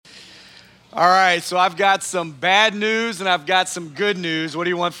All right, so I've got some bad news and I've got some good news. What do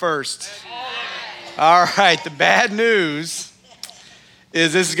you want first? All right, the bad news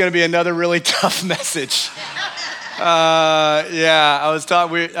is this is going to be another really tough message. I was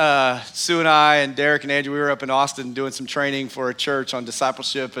talking, Sue and I and Derek and Andrew, we were up in Austin doing some training for a church on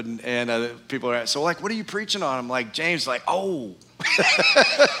discipleship and people are, so like, what are you preaching on? I'm like, James, like, oh.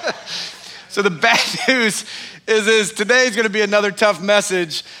 So the bad news is today's going to be another tough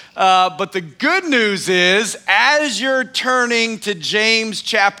message, but the good news is as you're turning to James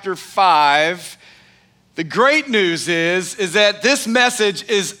chapter 5, the great news is that this message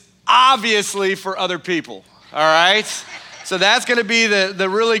is obviously for other people, all right? So that's going to be the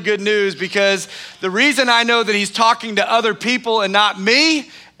really good news, because the reason I know that he's talking to other people and not me,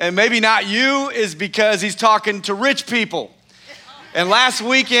 and maybe not you, is because he's talking to rich people. And last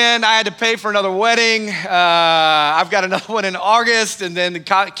weekend, I had to pay for another wedding. I've got another one in August, and then the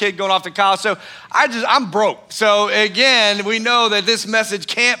kid going off to college. So I'm broke. So again, we know that this message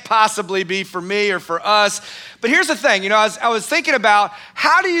can't possibly be for me or for us. But here's the thing, I was thinking about,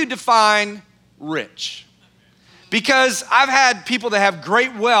 how do you define rich? Because I've had people that have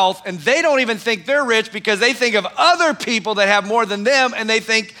great wealth, and they don't even think they're rich because they think of other people that have more than them, and they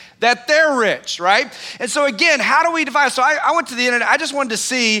think that they're rich, right? And so again, how do we define? So I went to the internet. I just wanted to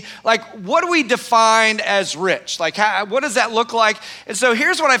see, like, what do we define as rich? Like, what does that look like? And so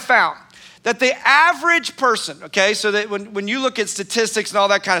here's what I found. That the average person, okay, so that when you look at statistics and all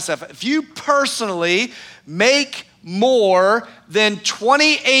that kind of stuff, if you personally make more than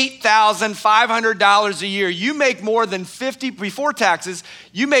 $28,500 a year, you make more than 50, before taxes,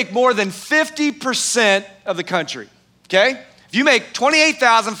 you make more than 50% of the country, okay? If you make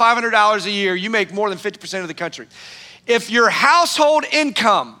 $28,500 a year, you make more than 50% of the country. If your household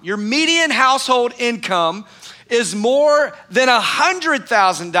income, your median household income is more than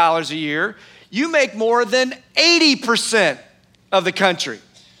 $100,000 a year, you make more than 80% of the country.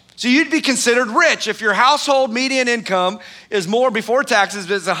 So you'd be considered rich. If your household median income is more before taxes,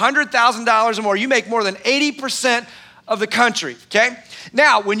 is $100,000 or more, you make more than 80% of the country, okay?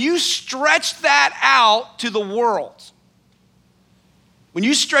 Now, when you stretch that out to the world, when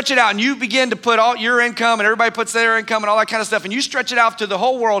you stretch it out and you begin to put all your income and everybody puts their income and all that kind of stuff, and you stretch it out to the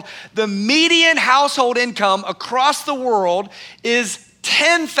whole world, the median household income across the world is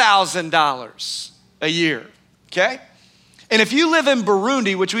 $10,000 a year, okay? And if you live in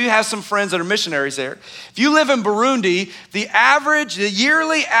Burundi, which we have some friends that are missionaries there, if you live in Burundi, the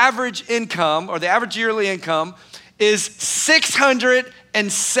yearly average income is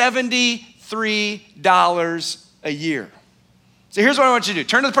 $673 a year. So here's what I want you to do.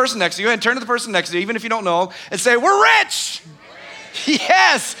 Turn to the person next to you, and turn to the person next to you, even if you don't know them, and say, we're rich.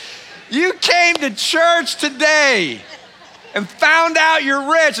 Yes, you came to church today and found out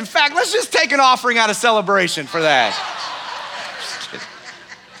you're rich. In fact, let's just take an offering out of celebration for that.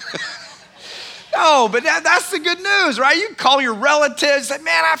 No, but that's the good news, right? You can call your relatives, say,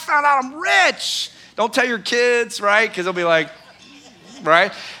 man, I found out I'm rich. Don't tell your kids, right? Because they'll be like,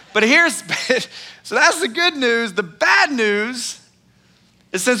 right? But so that's the good news. The bad news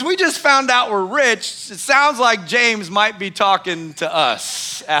is, since we just found out we're rich, it sounds like James might be talking to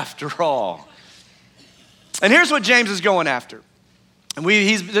us after all. And here's what James is going after. And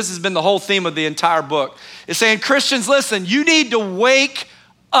this has been the whole theme of the entire book. It's saying, Christians, listen, you need to wake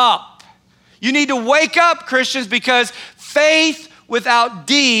up. You need to wake up, Christians, because faith without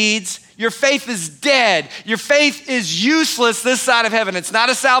deeds, your faith is dead. Your faith is useless this side of heaven. It's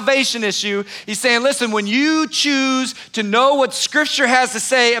not a salvation issue. He's saying, listen, when you choose to know what Scripture has to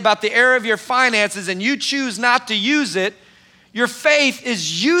say about the area of your finances and you choose not to use it, your faith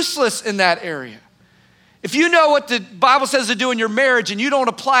is useless in that area. If you know what the Bible says to do in your marriage and you don't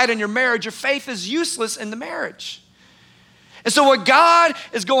apply it in your marriage, your faith is useless in the marriage. And so what God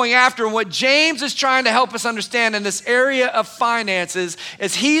is going after, and what James is trying to help us understand in this area of finances,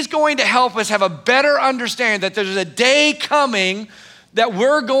 is he's going to help us have a better understanding that there's a day coming that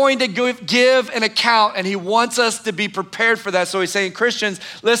we're going to give an account, and he wants us to be prepared for that. So he's saying, Christians,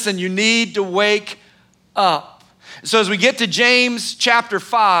 listen, you need to wake up. So as we get to James chapter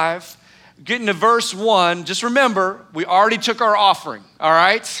 5, getting to verse 1, just remember, we already took our offering, all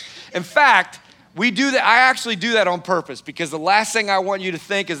right? In fact, we do that. I actually do that on purpose, because the last thing I want you to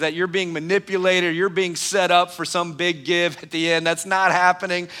think is that you're being manipulated, or you're being set up for some big give at the end. That's not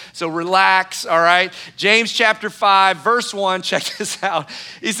happening. So relax, all right? James chapter 5, verse 1, check this out.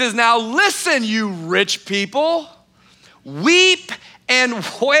 He says, now listen, you rich people, weep and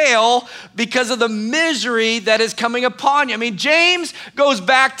wail because of the misery that is coming upon you. I mean, James goes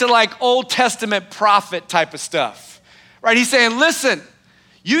back to like Old Testament prophet type of stuff, right? He's saying, listen,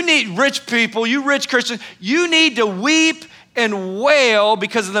 You need rich people, you rich Christians, you need to weep and wail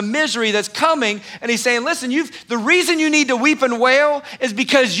because of the misery that's coming. And he's saying, listen, the reason you need to weep and wail is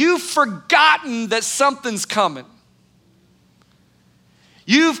because you've forgotten that something's coming.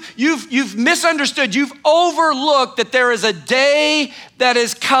 You've misunderstood. You've overlooked that there is a day that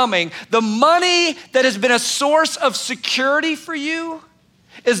is coming. The money that has been a source of security for you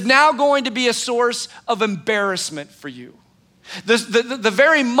is now going to be a source of embarrassment for you. The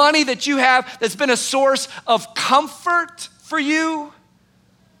very money that you have that's been a source of comfort for you,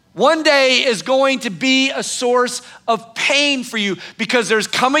 one day is going to be a source of pain for you, because there's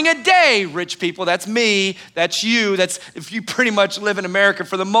coming a day, rich people, that's me, that's you, that's if you pretty much live in America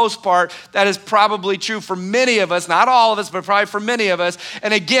for the most part, that is probably true for many of us, not all of us, but probably for many of us.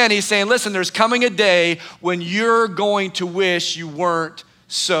 And again, he's saying, listen, there's coming a day when you're going to wish you weren't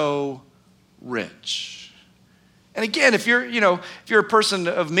so rich. And again, if you're a person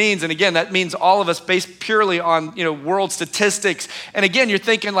of means, and again, that means all of us based purely on, world statistics. And again, you're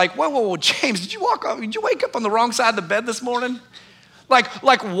thinking like, whoa, James, did you wake up on the wrong side of the bed this morning? Like,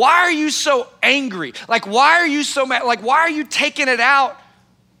 why are you so angry? Like, why are you so mad? Like, why are you taking it out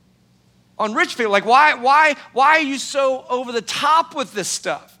on rich people? Like, why are you so over the top with this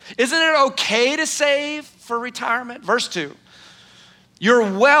stuff? Isn't it okay to save for retirement? Verse 2,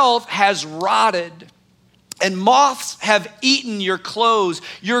 your wealth has rotted, and moths have eaten your clothes.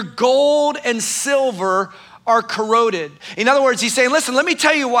 Your gold and silver are corroded. In other words, he's saying, listen, let me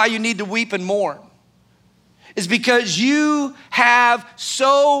tell you why you need to weep and mourn. It's because you have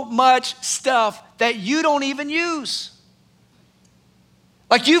so much stuff that you don't even use.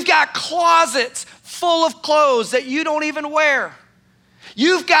 Like, you've got closets full of clothes that you don't even wear.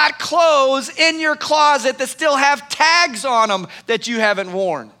 You've got clothes in your closet that still have tags on them that you haven't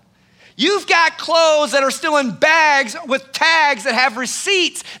worn. You've got clothes that are still in bags with tags that have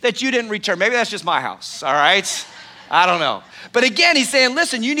receipts that you didn't return. Maybe that's just my house, all right? I don't know. But again, he's saying,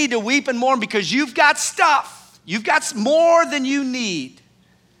 listen, you need to weep and mourn because you've got stuff. You've got more than you need.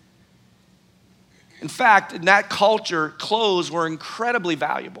 In fact, in that culture, clothes were incredibly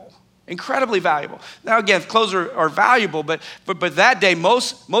valuable. Incredibly valuable. Now again, clothes are valuable, but that day,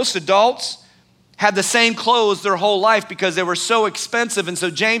 most adults had the same clothes their whole life because they were so expensive. And so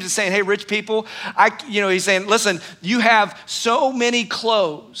James is saying, hey, rich people, he's saying, listen, you have so many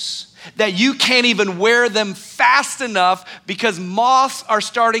clothes that you can't even wear them fast enough because moths are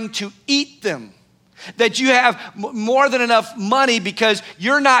starting to eat them. That you have more than enough money because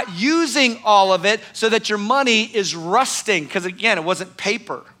you're not using all of it, so that your money is rusting, because again, it wasn't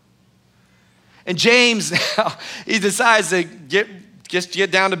paper. And James now, he decides to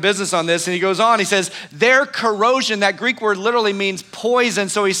get down to business on this, and he goes on, he says, their corrosion, that Greek word literally means poison.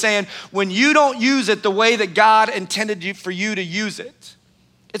 So he's saying, when you don't use it the way that God intended for you to use it,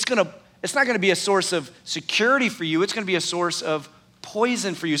 it's not gonna be a source of security for you, it's gonna be a source of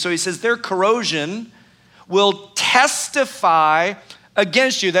poison for you. So he says, their corrosion will testify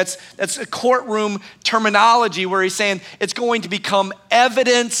against you. That's a courtroom terminology where he's saying it's going to become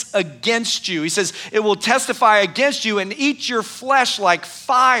evidence against you. He says it will testify against you and eat your flesh like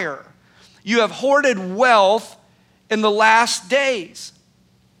fire. You have hoarded wealth in the last days.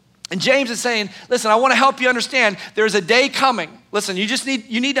 And James is saying, listen, I want to help you understand there's a day coming. Listen, you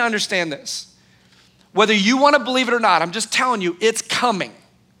need to understand this. Whether you want to believe it or not, I'm just telling you, it's coming.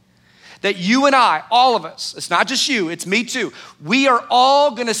 That you and I, all of us, it's not just you, it's me too. We are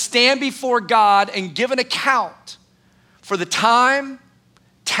all gonna stand before God and give an account for the time,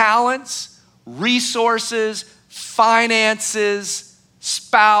 talents, resources, finances,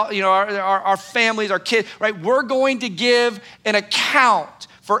 spouse, our families, our kids, right? We're going to give an account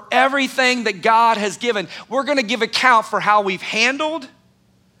for everything that God has given. We're gonna give account for how we've handled,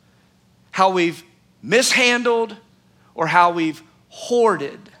 how we've mishandled, or how we've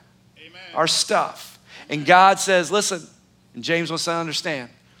hoarded our stuff. And God says, listen, and James wants to understand,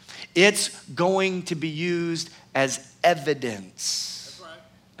 it's going to be used as evidence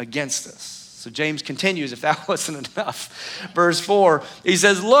against us. So James continues, if that wasn't enough. Verse 4, he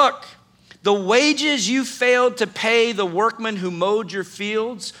says, look, the wages you failed to pay the workmen who mowed your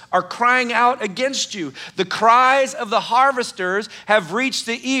fields are crying out against you. The cries of the harvesters have reached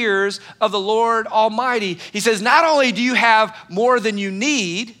the ears of the Lord Almighty. He says, not only do you have more than you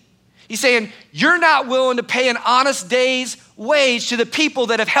need, he's saying, you're not willing to pay an honest day's wage to the people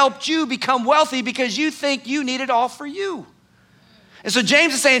that have helped you become wealthy because you think you need it all for you. And so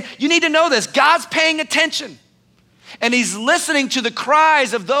James is saying, you need to know this. God's paying attention. And he's listening to the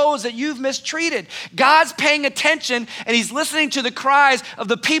cries of those that you've mistreated. God's paying attention, and he's listening to the cries of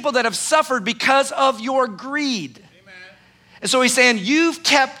the people that have suffered because of your greed. Amen. And so he's saying, you've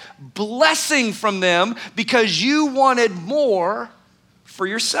kept blessing from them because you wanted more for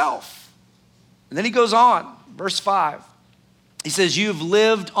yourself. And then he goes on, verse 5. He says, you've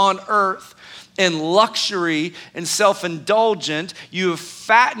lived on earth in luxury and self-indulgent. You have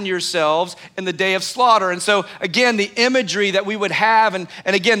fattened yourselves in the day of slaughter. And so again, the imagery that we would have, and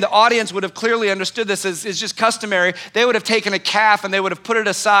again, the audience would have clearly understood this as just customary. They would have taken a calf and they would have put it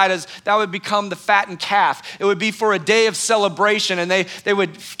aside as that would become the fattened calf. It would be for a day of celebration, and they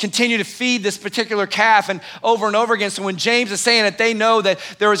would continue to feed this particular calf and over again. So when James is saying that, they know that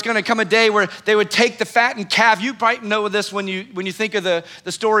there was going to come a day where they would take the fattened calf. You probably know this when you think of the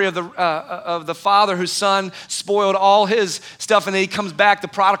story of the father whose son spoiled all his stuff, and then he comes back, the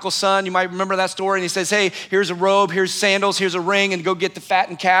prodigal son. You might remember that story, and he says, hey, here's a robe, here's sandals, here's a ring, and go get the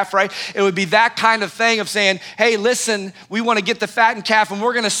fattened calf, right? It would be that kind of thing of saying, hey, listen, we want to get the fattened calf and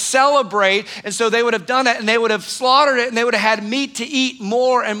we're going to celebrate. And so they would have done it, and they would have slaughtered it, and they would have had meat to eat,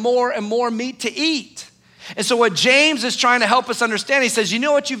 more and more and more meat to eat. And so what James is trying to help us understand, he says, you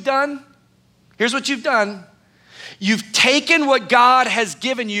know what you've done? Here's what you've done. You've taken what God has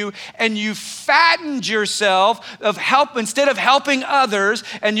given you and you've fattened yourself of help instead of helping others,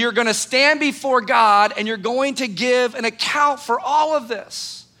 and you're going to stand before God and you're going to give an account for all of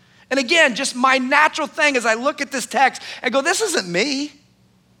this. And again, just my natural thing as I look at this text and go, this isn't me.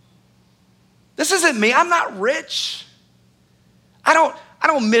 This isn't me. I'm not rich. I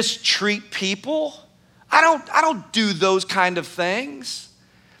don't mistreat people. I don't do those kind of things.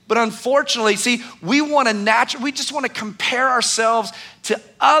 But unfortunately, see, we just want to compare ourselves to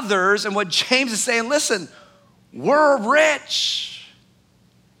others. And what James is saying, listen, we're rich.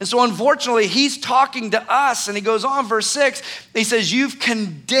 And so unfortunately, he's talking to us, and he goes on, verse 6, he says, you've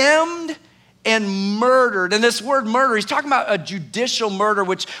condemned and murdered. And this word murder, he's talking about a judicial murder,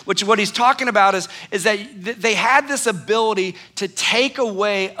 which what he's talking about is that they had this ability to take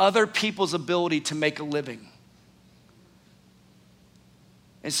away other people's ability to make a living.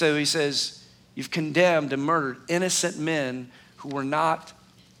 And so he says, you've condemned and murdered innocent men who were not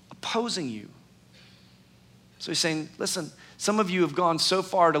opposing you. So he's saying, listen, some of you have gone so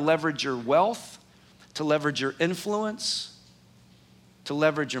far to leverage your wealth, to leverage your influence, to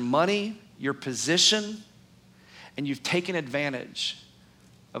leverage your money, your position, and you've taken advantage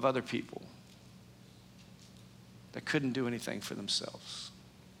of other people that couldn't do anything for themselves.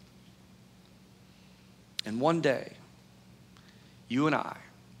 And one day, you and I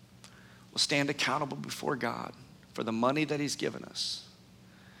will stand accountable before God for the money that he's given us.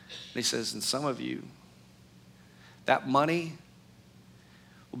 And he says, and some of you, that money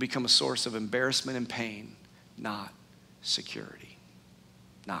will become a source of embarrassment and pain, not security,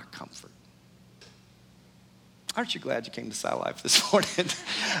 not comfort. Aren't you glad you came to Sci Life this morning?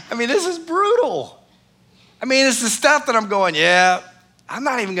 I mean, this is brutal. I mean, this is stuff that I'm going, yeah, I'm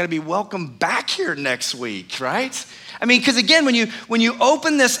not even going to be welcome back here next week, right? I mean, because again, when you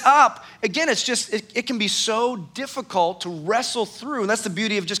open this up, again, it can be so difficult to wrestle through. And that's the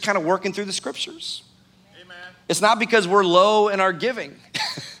beauty of just kind of working through the scriptures. Amen. It's not because we're low in our giving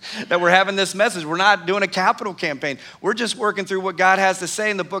that we're having this message. We're not doing a capital campaign. We're just working through what God has to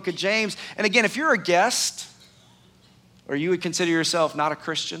say in the book of James. And again, if you're a guest or you would consider yourself not a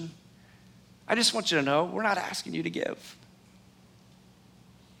Christian, I just want you to know we're not asking you to give.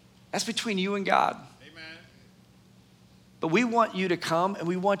 That's between you and God. But we want you to come and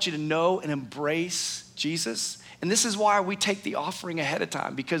we want you to know and embrace Jesus. And this is why we take the offering ahead of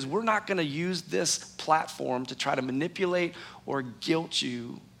time, because we're not going to use this platform to try to manipulate or guilt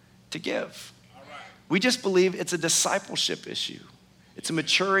you to give. All right. We just believe it's a discipleship issue. It's a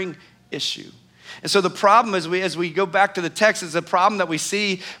maturing issue. And so the problem as we go back to the text is the problem that we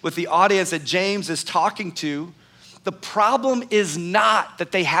see with the audience that James is talking to. The problem is not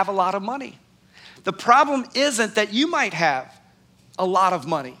that they have a lot of money. The problem isn't that you might have a lot of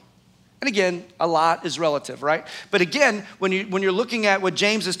money. And again, a lot is relative, right? But again, when you're looking at what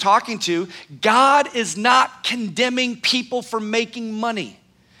James is talking to, God is not condemning people for making money.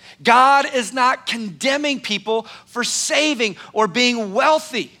 God is not condemning people for saving or being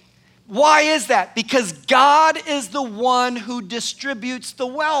wealthy. Why is that? Because God is the one who distributes the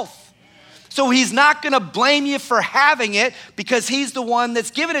wealth. So he's not going to blame you for having it because he's the one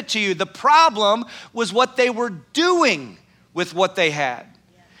that's given it to you. The problem was what they were doing with what they had.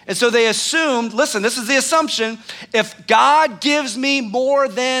 And so they assumed, listen, this is the assumption, if God gives me more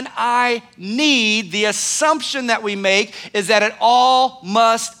than I need, the assumption that we make is that it all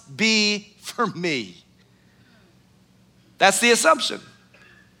must be for me. That's the assumption.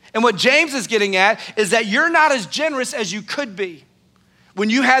 And what James is getting at is that you're not as generous as you could be. When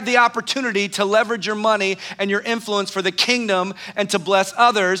you had the opportunity to leverage your money and your influence for the kingdom and to bless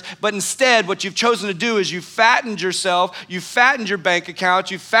others, but instead what you've chosen to do is you fattened yourself, you fattened your bank account,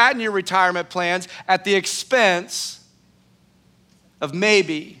 you fattened your retirement plans at the expense of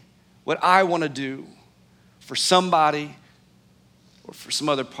maybe what I want to do for somebody or for some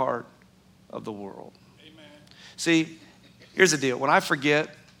other part of the world. Amen. See, here's the deal. When I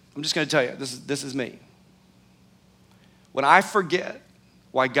forget, I'm just going to tell you, this is me. When I forget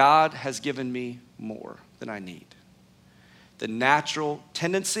why God has given me more than I need, the natural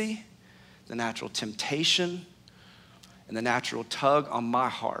tendency, the natural temptation, and the natural tug on my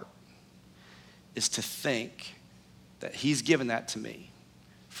heart is to think that he's given that to me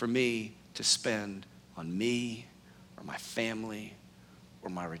for me to spend on me or my family or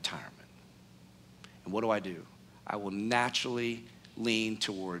my retirement. And what do? I will naturally lean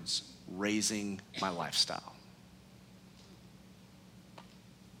towards raising my lifestyle.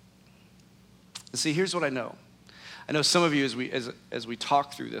 And see, here's what I know. I know some of you, as we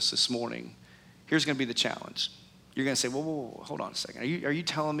talk through this morning, here's going to be the challenge. You're going to say, whoa, hold on a second. Are you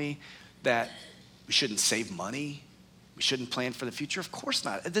telling me that we shouldn't save money? We shouldn't plan for the future? Of course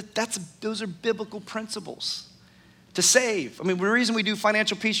not. Those are biblical principles. To save. I mean, the reason we do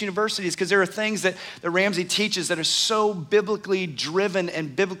Financial Peace University is because there are things that Ramsey teaches that are so biblically driven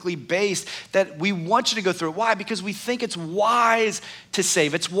and biblically based that we want you to go through it. Why? Because we think it's wise to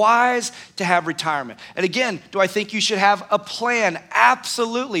save. It's wise to have retirement. And again, do I think you should have a plan?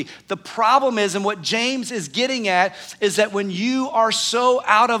 Absolutely. The problem is, and what James is getting at, is that when you are so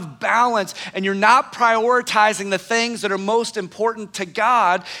out of balance and you're not prioritizing the things that are most important to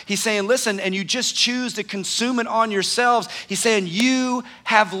God, he's saying, listen, and you just choose to consume it on yourselves, he's saying you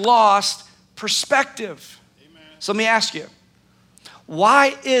have lost perspective. Amen. So let me ask you,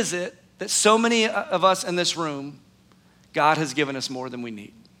 why is it that so many of us in this room, God has given us more than we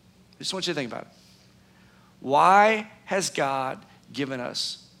need? I just want you to think about it. Why has God given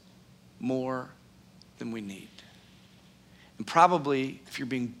us more than we need? And probably, if you're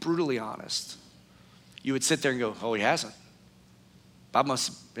being brutally honest, you would sit there and go, oh, he hasn't. Bob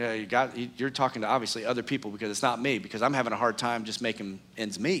you're talking to obviously other people because it's not me, because I'm having a hard time just making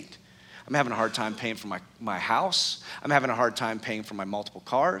ends meet. I'm having a hard time paying for my house. I'm having a hard time paying for my multiple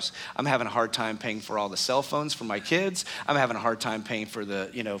cars. I'm having a hard time paying for all the cell phones for my kids. I'm having a hard time paying for the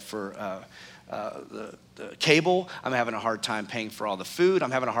cable. I'm having a hard time paying for all the food.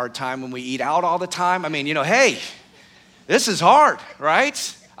 I'm having a hard time when we eat out all the time. I mean, hey, this is hard,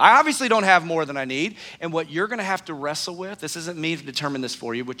 right? I obviously don't have more than I need. And what you're going to have to wrestle with, this isn't me to determine this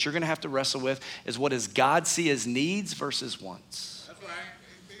for you, what you're going to have to wrestle with is what does God see as needs versus wants? That's right.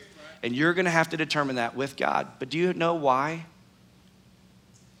 And you're going to have to determine that with God. But do you know why?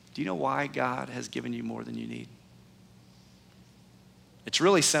 Do you know why God has given you more than you need? It's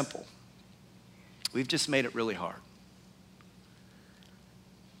really simple. We've just made it really hard.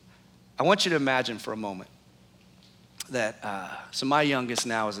 I want you to imagine for a moment that, so my youngest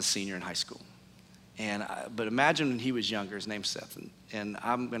now is a senior in high school. But imagine when he was younger, his name's Seth, and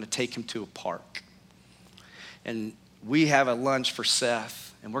I'm gonna take him to a park. And we have a lunch for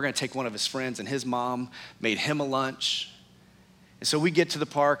Seth, and we're gonna take one of his friends, and his mom made him a lunch. And so we get to the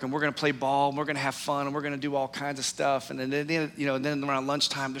park, and we're gonna play ball, and we're gonna have fun, and we're gonna do all kinds of stuff. And then around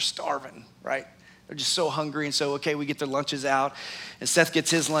lunchtime, they're starving, right? They're just so hungry, and so, okay, we get their lunches out, and Seth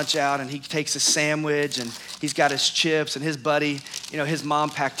gets his lunch out, and he takes a sandwich, and he's got his chips, and his buddy, his mom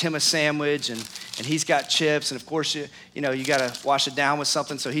packed him a sandwich, and he's got chips, and of course, you gotta wash it down with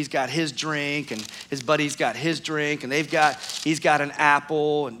something, so he's got his drink, and his buddy's got his drink, and he's got an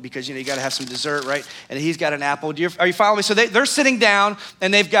apple, and because, you gotta have some dessert, right? And he's got an apple. Are you following me? So they're sitting down,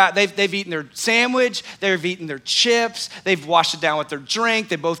 and they've eaten their sandwich, they've eaten their chips, they've washed it down with their drink,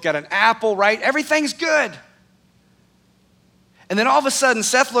 they both got an apple, right? Everything's good. And then all of a sudden,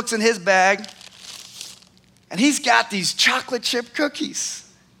 Seth looks in his bag, and he's got these chocolate chip cookies.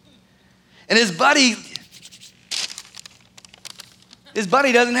 And his buddy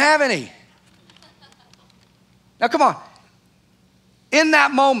doesn't have any. Now, come on. In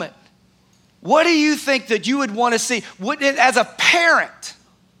that moment, what do you think that you would want to see? As a parent,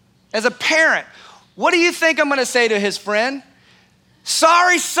 what do you think I'm going to say to his friend?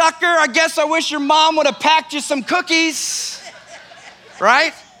 Sorry, sucker, I guess I wish your mom would have packed you some cookies.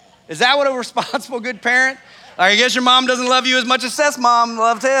 Right? Is that what a responsible, good parent? I guess your mom doesn't love you as much as Seth's mom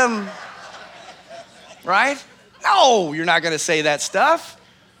loved him. Right? No, you're not going to say that stuff.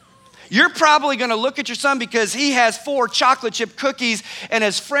 You're probably going to look at your son because he has 4 chocolate chip cookies and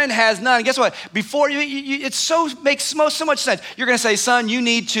his friend has none. And guess what? Before it makes so much sense. You're going to say, son, you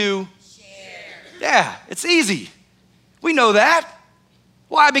need to share. Yeah, it's easy. We know that.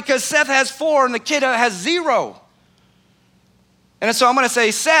 Why? Because Seth has 4 and the kid has 0. And so I'm gonna say,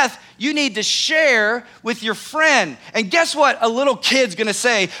 Seth, you need to share with your friend. And guess what a little kid's gonna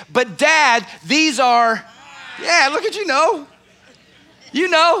say? But Dad, these are, yeah, look at you know. You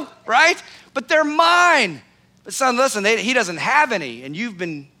know, right? But they're mine. But son, listen, he doesn't have any, and you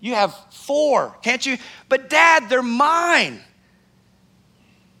have 4, can't you? But Dad, they're mine.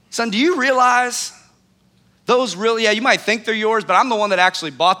 Son, do you realize those really, yeah, you might think they're yours, but I'm the one that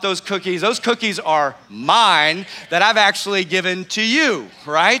actually bought those cookies. Those cookies are mine that I've actually given to you,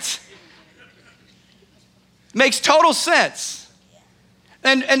 right? Makes total sense.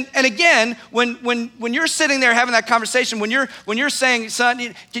 And again, when you're sitting there having that conversation, when you're saying, son,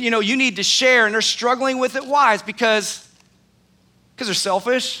 you need to share, and they're struggling with it, why? It's because they're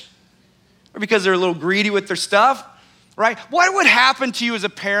selfish, or because they're a little greedy with their stuff, right? What would happen to you as a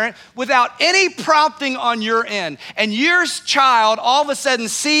parent without any prompting on your end, and your child all of a sudden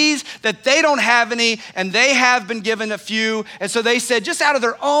sees that they don't have any, and they have been given a few, and so they said, just out of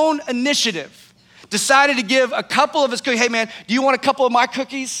their own initiative, decided to give a couple of his cookies. Hey man, do you want a couple of my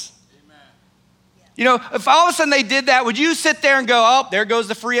cookies? Amen. If all of a sudden they did that, would you sit there and go, oh, there goes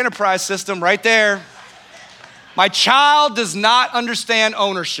the free enterprise system right there. My child does not understand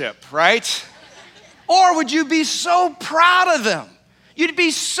ownership, right? Or would you be so proud of them? You'd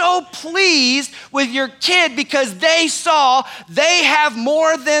be so pleased with your kid because they saw they have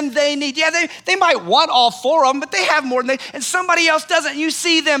more than they need. Yeah, they might want all 4 of them, but they have more than they, and somebody else doesn't. You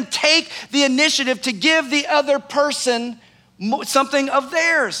see them take the initiative to give the other person something of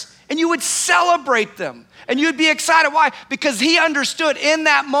theirs, and you would celebrate them, and you'd be excited. Why? Because he understood in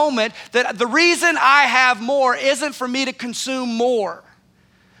that moment that the reason I have more isn't for me to consume more,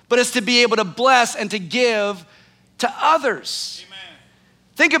 but it's to be able to bless and to give to others.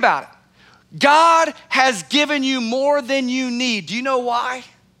 Think about it. God has given you more than you need. Do you know why?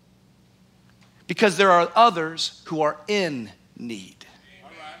 Because there are others who are in need.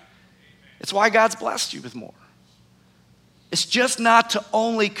 It's why God's blessed you with more. It's just not to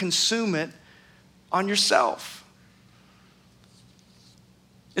only consume it on yourself.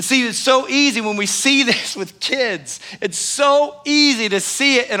 And see, it's so easy when we see this with kids. It's so easy to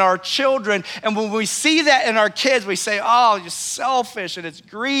see it in our children. And when we see that in our kids, we say, oh, you're selfish and it's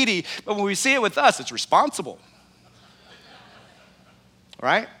greedy. But when we see it with us, it's responsible.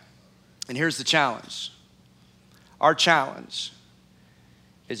 Right? And here's the challenge. Our challenge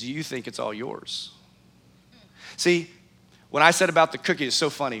is you think it's all yours. See, when I said about the cookie, it's so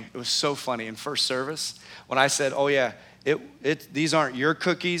funny. It was so funny in first service. When I said, oh yeah, these aren't your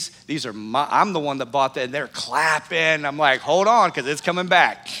cookies. These are I'm the one that bought that. And they're clapping. I'm like, hold on, because it's coming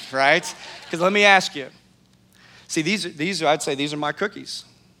back, right? Because let me ask you. See, these are, I'd say these are my cookies.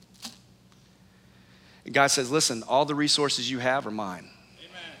 And God says, listen, all the resources you have are mine.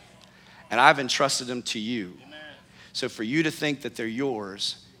 Amen. And I've entrusted them to you. Amen. So for you to think that they're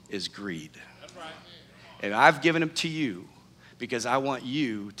yours is greed. That's right. And I've given them to you because I want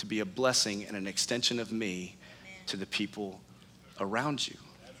you to be a blessing and an extension of me to the people around you.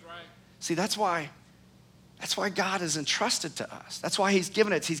 That's right. See, that's why God is entrusted to us. That's why he's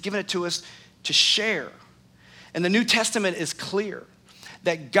given it. He's given it to us to share. And the New Testament is clear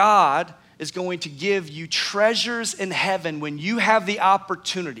that God is going to give you treasures in heaven when you have the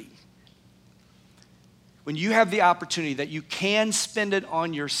opportunity. When you have the opportunity that you can spend it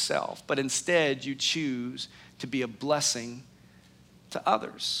on yourself, but instead you choose to be a blessing to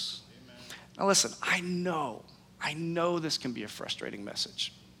others. Amen. Now listen, I know this can be a frustrating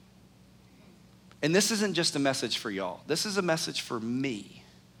message. And this isn't just a message for y'all. This is a message for me,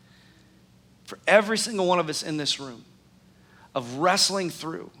 for every single one of us in this room, of wrestling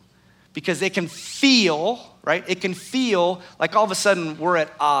through. Because it can feel, right? It can feel like all of a sudden we're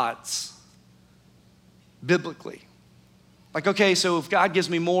at odds biblically. Like, okay, so if God gives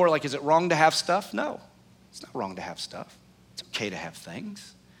me more, like, is it wrong to have stuff? No, it's not wrong to have stuff. It's okay to have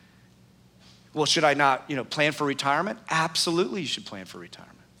things. Well, should I not, plan for retirement? Absolutely, you should plan for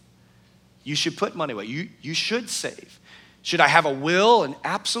retirement. You should put money away. You should save. Should I have a will? And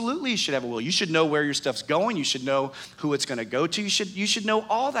absolutely, you should have a will. You should know where your stuff's going. You should know who it's going to go to. You should know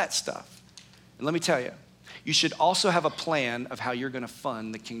all that stuff. And let me tell you, you should also have a plan of how you're going to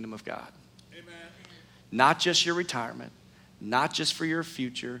fund the kingdom of God. Amen. Not just your retirement, not just for your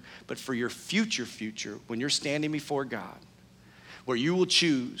future, but for your future when you're standing before God, where you will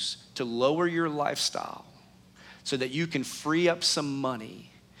choose to lower your lifestyle so that you can free up some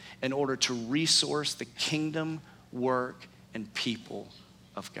money in order to resource the kingdom work and people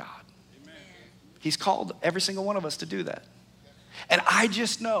of God. Amen. He's called every single one of us to do that. And I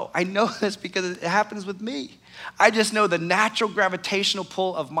know this because it happens with me. I just know the natural gravitational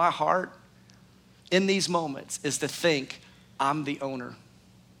pull of my heart in these moments is to think I'm the owner.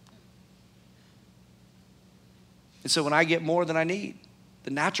 And so when I get more than I need,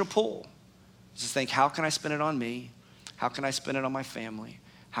 the natural pull is to think, how can I spend it on me? How can I spend it on my family?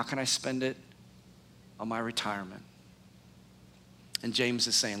 How can I spend it on my retirement? And James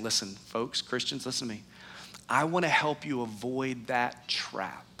is saying, listen, folks, Christians, listen to me. I want to help you avoid that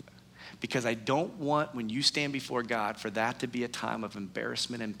trap because I don't want, when you stand before God, for that to be a time of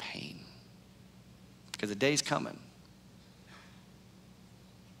embarrassment and pain. Because the day's coming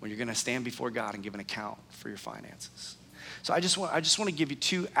when you're going to stand before God and give an account for your finances. So I just want to give you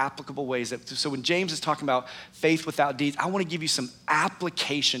two applicable ways. So when James is talking about faith without deeds, I want to give you some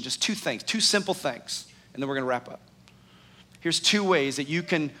application, just two things, two simple things, and then we're going to wrap up. Here's two ways that you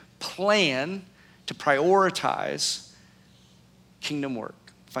can plan to prioritize kingdom work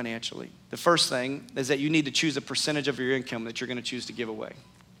financially. The first thing is that you need to choose a percentage of your income that you're going to choose to give away.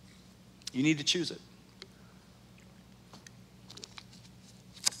 You need to choose it.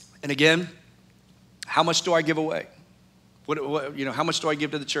 And again, how much do I give away? How much do I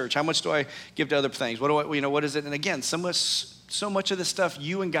give to the church? How much do I give to other things? What is it? And again, so much of this stuff,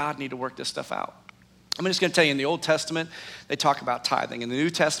 you and God need to work this stuff out. I'm just going to tell you, in the Old Testament, they talk about tithing. In the New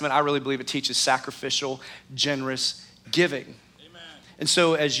Testament, I really believe it teaches sacrificial, generous giving. Amen. And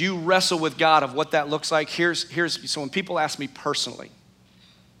so as you wrestle with God of what that looks like, so when people ask me personally,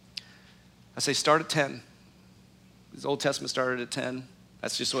 I say start at 10. The Old Testament started at 10.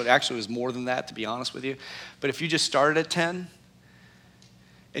 That's just what actually was more than that, to be honest with you. But if you just started at 10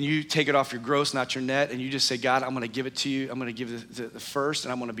 and you take it off your gross, not your net, and you just say, God, I'm going to give it to you. I'm going to give the first,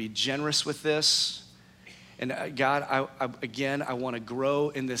 and I'm going to be generous with this. And God, I want to grow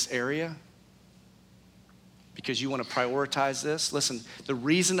in this area because you want to prioritize this. Listen, the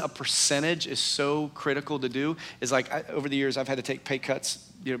reason a percentage is so critical to do is over the years, I've had to take pay cuts,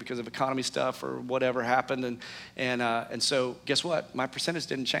 because of economy stuff or whatever happened. And so guess what? My percentage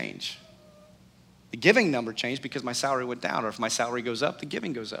didn't change. The giving number changed because my salary went down, or if my salary goes up, the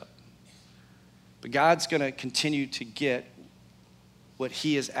giving goes up. But God's going to continue to get what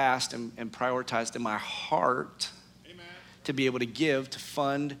he has asked and prioritized in my heart. Amen. To be able to give to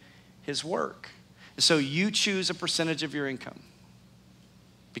fund his work. So you choose a percentage of your income.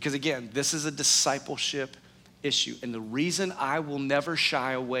 Because again, this is a discipleship issue. And the reason I will never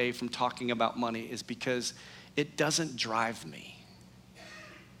shy away from talking about money is because it doesn't drive me.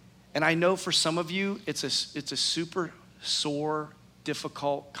 And I know for some of you, it's a super sore,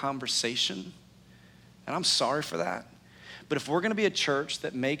 difficult conversation. And I'm sorry for that. But if we're going to be a church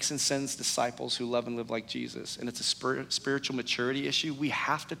that makes and sends disciples who love and live like Jesus, and it's a spiritual maturity issue, we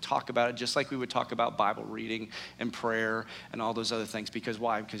have to talk about it just like we would talk about Bible reading and prayer and all those other things. Because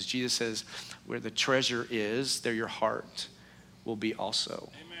why? Because Jesus says, where the treasure is, there your heart will be also.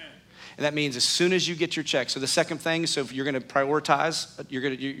 Amen. And that means as soon as you get your check. So the second thing, so if you're going to prioritize,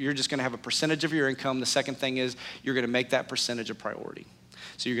 you're just going to have a percentage of your income. The second thing is you're going to make that percentage a priority.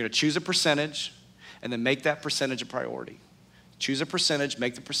 So you're going to choose a percentage and then make that percentage a priority. Choose a percentage,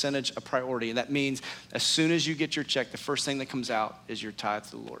 make the percentage a priority. And that means as soon as you get your check, the first thing that comes out is your tithe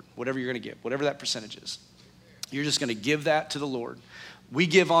to the Lord. Whatever you're going to give, whatever that percentage is. You're just going to give that to the Lord. We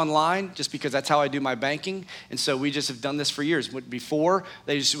give online just because that's how I do my banking. And so we just have done this for years. Before,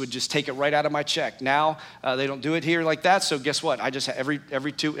 they would just take it right out of my check. Now, they don't do it here like that. So guess what? I just every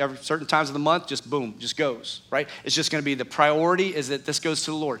certain times of the month, just boom, just goes, right? It's just going to be the priority is that this goes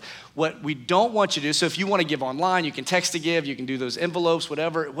to the Lord. What we don't want you to do, so if you want to give online, you can text to give, you can do those envelopes,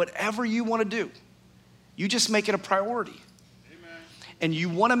 whatever you want to do. You just make it a priority. And you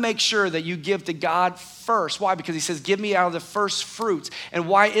want to make sure that you give to God first. Why? Because he says, give me out of the first fruits. And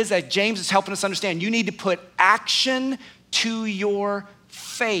why is that? James is helping us understand. You need to put action to your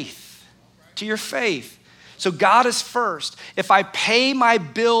faith. To your faith. So God is first. If I pay my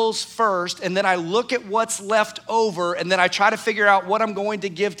bills first and then I look at what's left over and then I try to figure out what I'm going to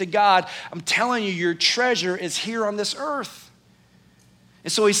give to God, I'm telling you, your treasure is here on this earth.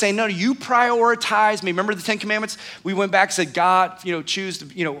 And so he's saying, no, you prioritize me. Remember the 10 Commandments? We went back and said, God, choose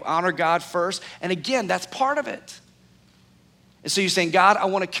to, honor God first. And again, that's part of it. And so you're saying, God, I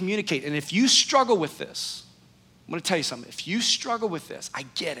want to communicate. And if you struggle with this, I'm going to tell you something. If you struggle with this, I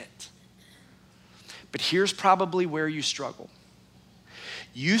get it. But here's probably where you struggle.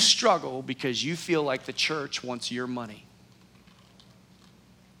 You struggle because you feel like the church wants your money.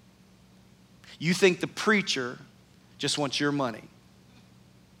 You think the preacher just wants your money.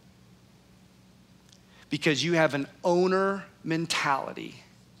 Because you have an owner mentality.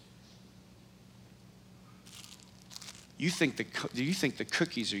 do you think the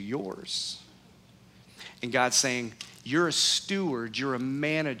cookies are yours? And God's saying, you're a steward, you're a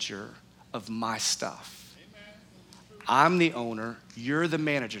manager of my stuff. I'm the owner, you're the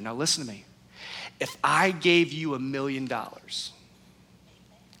manager. Now listen to me. If I gave you $1 million,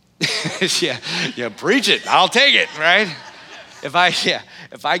 yeah, preach it, I'll take it, right? If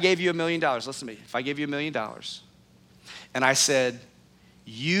I gave you $1 million, listen to me. If I gave you $1 million and I said,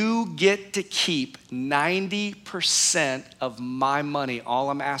 you get to keep 90% of my money.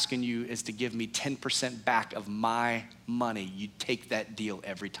 All I'm asking you is to give me 10% back of my money. You'd take that deal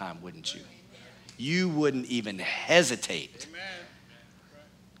every time, wouldn't you? You wouldn't even hesitate.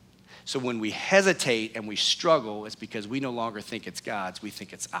 So when we hesitate and we struggle, it's because we no longer think it's God's, we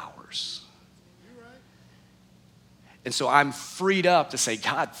think it's ours. And so I'm freed up to say,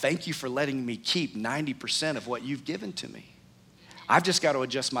 God, thank you for letting me keep 90% of what you've given to me. I've just got to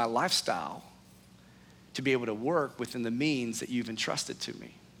adjust my lifestyle to be able to work within the means that you've entrusted to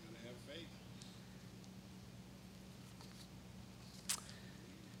me.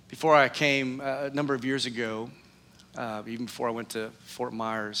 Before I came a number of years ago, even before I went to Fort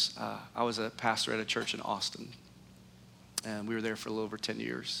Myers, I was a pastor at a church in Austin. And we were there for a little over 10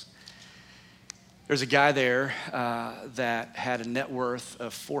 years. There's a guy there that had a net worth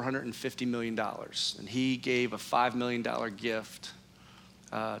of $450 million. And he gave a $5 million gift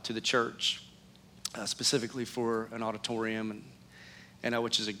to the church, specifically for an auditorium, and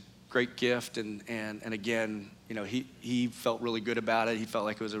which is a great gift. And again, you know, he felt really good about it. He felt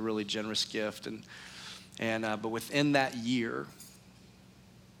like it was a really generous gift. But within that year,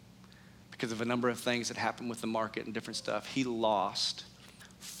 because of a number of things that happened with the market and different stuff, he lost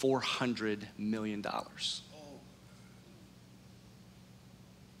 $400 million.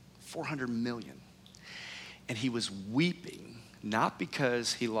 $400 million. And he was weeping, not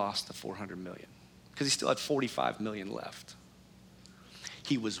because he lost the $400 million, because he still had $45 million left.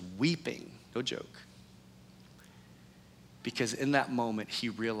 He was weeping, no joke, because in that moment he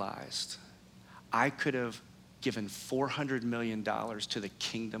realized, I could have given $400 million to the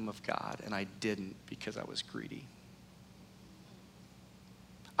kingdom of God, and I didn't because I was greedy.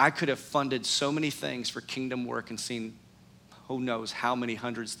 I could have funded so many things for kingdom work and seen who knows how many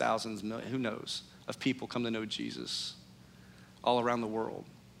hundreds, thousands, millions, who knows, of people come to know Jesus all around the world.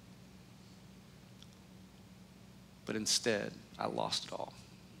 But instead, I lost it all.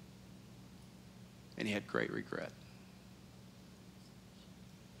 And he had great regret.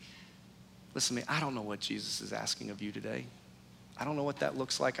 Listen to me, I don't know what Jesus is asking of you today. I don't know what that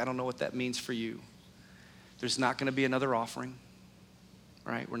looks like. I don't know what that means for you. There's not going to be another offering,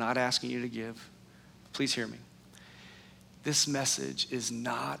 right? We're not asking you to give. Please hear me. This message is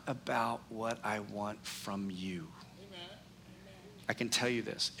not about what I want from you. Amen. I can tell you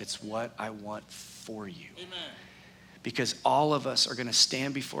this. It's what I want for you. Amen. Because all of us are going to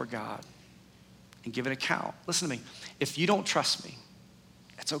stand before God and give an account. Listen to me. If you don't trust me,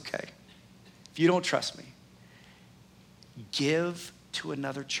 it's okay. If you don't trust me, give to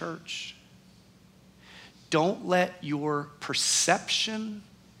another church. Don't let your perception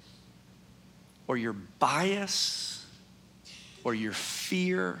or your bias or your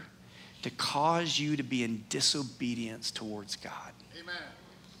fear to cause you to be in disobedience towards God. Amen.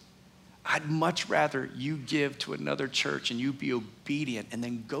 I'd much rather you give to another church and you be obedient and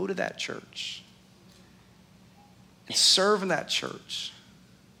then go to that church and serve in that church.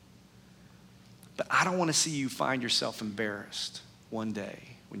 But I don't want to see you find yourself embarrassed one day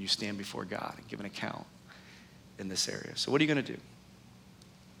when you stand before God and give an account in this area. So what are you going to do?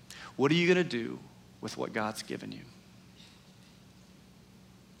 What are you going to do with what God's given you?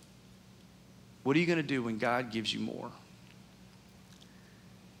 What are you going to do when God gives you more?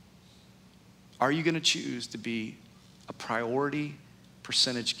 Are you going to choose to be a priority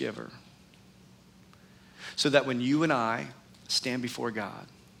percentage giver so that when you and I stand before God,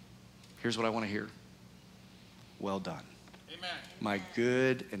 here's what I want to hear. Well done. Amen. My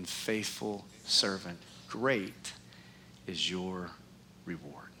good and faithful servant. Great is your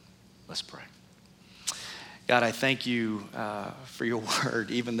reward. Let's pray. God, I thank you for your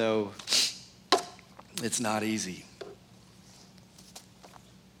word, even though it's not easy.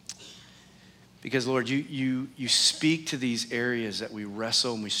 Because, Lord, you speak to these areas that we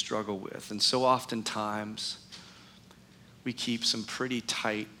wrestle and we struggle with. And so oftentimes, we keep some pretty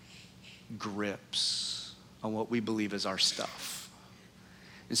tight grips on what we believe is our stuff.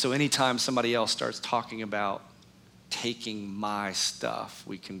 And so anytime somebody else starts talking about taking my stuff,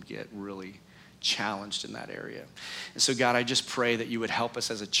 we can get really challenged in that area. And so, God, I just pray that you would help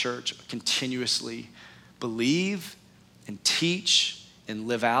us as a church continuously believe and teach and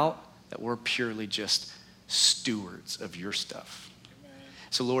live out that we're purely just stewards of your stuff.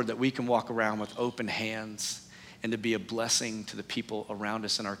 So Lord, that we can walk around with open hands and to be a blessing to the people around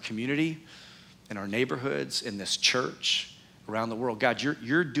us in our community, in our neighborhoods, in this church, around the world. God,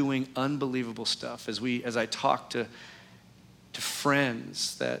 you're doing unbelievable stuff. As I talk to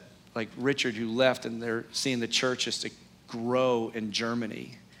friends that, like Richard, who left, and they're seeing the church just to grow in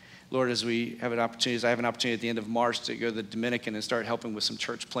Germany. Lord, as I have an opportunity at the end of March to go to the Dominican and start helping with some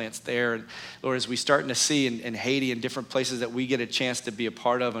church plants there. And Lord, as we starting to see in Haiti and different places that we get a chance to be a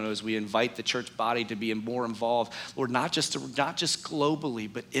part of, and as we invite the church body to be more involved, Lord, not just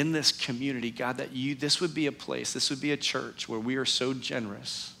globally, but in this community, God, that this would be a place, this would be a church where we are so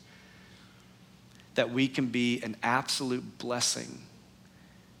generous that we can be an absolute blessing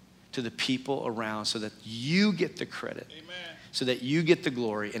to the people around so that you get the credit. Amen. So that you get the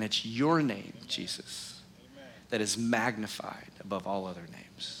glory, and it's your name, Jesus, amen, that is magnified above all other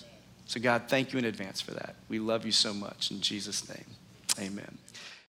names. Amen. So God, thank you in advance for that. We love you so much. In Jesus' name, amen.